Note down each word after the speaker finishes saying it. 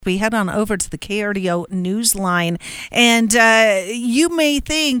We head on over to the KRDO Newsline, and you may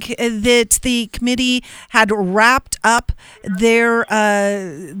think that the committee had wrapped up their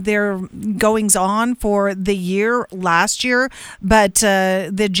goings on for the year last year, but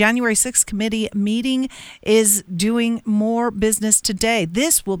the January 6th committee meeting is doing more business today.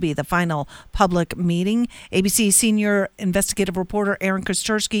 This will be the final public meeting. ABC senior investigative reporter Aaron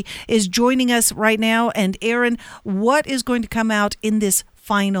Kosterski is joining us right now. And Aaron, what is going to come out in this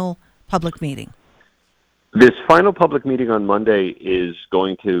final public meeting? This final public meeting on Monday is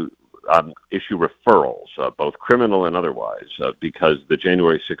going to issue referrals, both criminal and otherwise, because the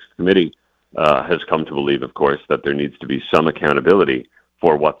January 6th committee has come to believe, of course, that there needs to be some accountability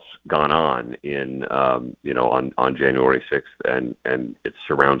for what's gone on in, on January 6th and its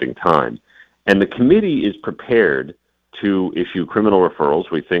surrounding time. And the committee is prepared to issue criminal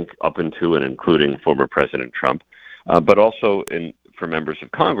referrals, we think, up into and including former President Trump, but also for members of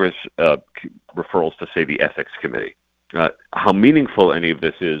Congress, referrals to, say, the Ethics Committee. How meaningful any of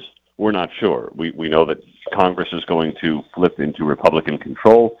this is, we're not sure. We know that Congress is going to flip into Republican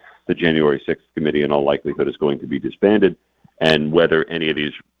control. The January 6th committee, in all likelihood, is going to be disbanded. And whether any of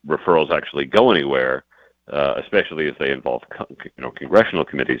these referrals actually go anywhere, especially as they involve congressional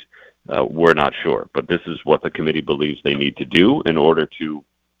committees, we're not sure. But this is what the committee believes they need to do in order to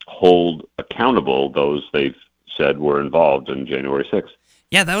hold accountable those they've said were involved in January 6th.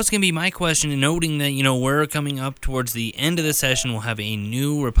 Yeah, that was going to be my question, noting that, we're coming up towards the end of the session. We'll have a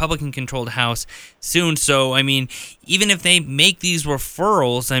new Republican-controlled House soon. So, even if they make these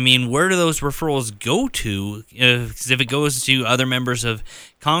referrals, where do those referrals go to? Because if it goes to other members of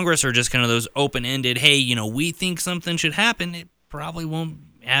Congress or just kind of those open-ended, hey, we think something should happen, it probably won't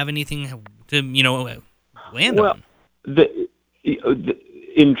have anything to, land on.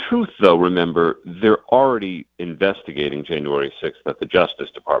 In truth, though, remember, they're already investigating January 6th at the Justice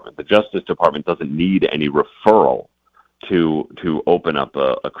Department. The Justice Department doesn't need any referral to open up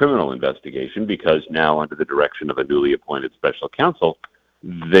a criminal investigation because now, under the direction of a newly appointed special counsel,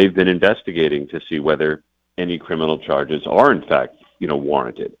 they've been investigating to see whether any criminal charges are, in fact,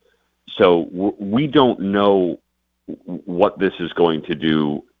 warranted. So we don't know what this is going to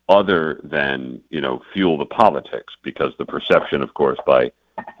do other than, fuel the politics, because the perception, of course, by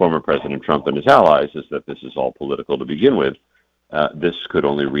former President Trump and his allies is that this is all political to begin with. This could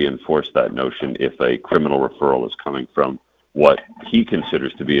only reinforce that notion if a criminal referral is coming from what he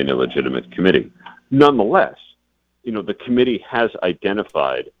considers to be an illegitimate committee. Nonetheless, the committee has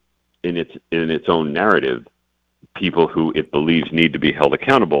identified in its own narrative people who it believes need to be held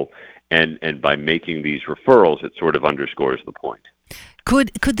accountable, and by making these referrals, it sort of underscores the point.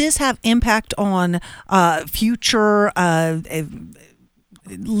 Could this have impact on future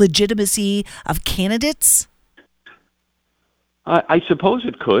legitimacy of candidates? I suppose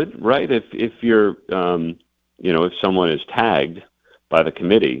it could, right? If you're, if someone is tagged by the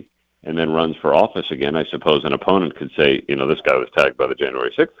committee and then runs for office again, I suppose an opponent could say, this guy was tagged by the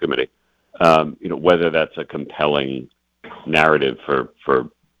January 6th committee. Whether that's a compelling narrative for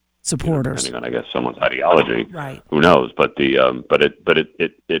supporters, depending on, I guess, someone's ideology, right? Who knows? But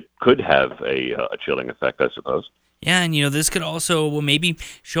it could have a chilling effect, I suppose. Yeah, and this could also maybe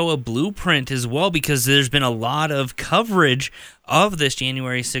show a blueprint as well, because there's been a lot of coverage of this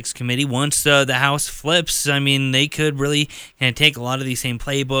January 6th committee. Once the House flips, they could really kind of take a lot of these same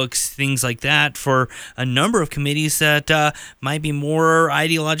playbooks, things like that, for a number of committees that might be more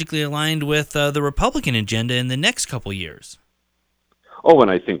ideologically aligned with the Republican agenda in the next couple years. Oh,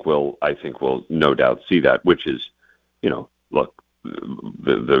 and I think we'll no doubt see that, which is, look,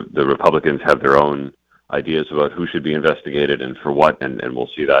 the Republicans have their own ideas about who should be investigated and for what, and we'll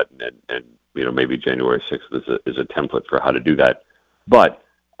see that, and maybe January 6th is a template for how to do that. But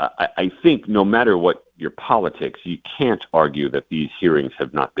I think no matter what your politics, you can't argue that these hearings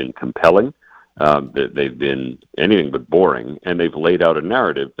have not been compelling. They've been anything but boring, and they've laid out a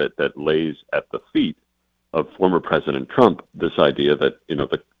narrative that lays at the feet of former President Trump this idea that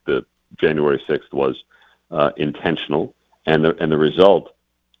the January 6th was intentional, and the result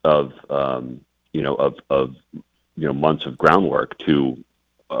of months of groundwork to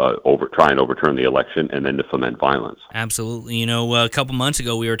try and overturn the election and then to foment violence. Absolutely. A couple months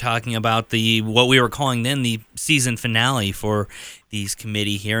ago we were talking about what we were calling then the season finale for these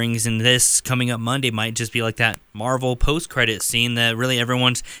committee hearings, and this coming up Monday might just be like that Marvel post-credit scene that really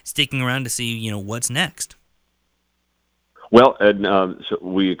everyone's sticking around to see, what's next. Well, and so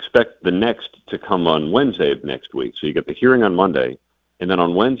we expect the next to come on Wednesday of next week. So you get the hearing on Monday, and then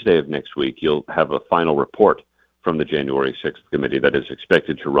on Wednesday of next week, you'll have a final report from the January 6th committee that is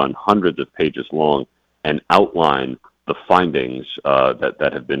expected to run hundreds of pages long and outline the findings that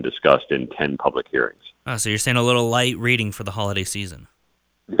have been discussed in 10 public hearings. Oh, so you're saying a little light reading for the holiday season.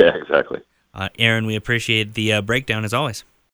 Yeah, exactly. Aaron, we appreciate the breakdown as always.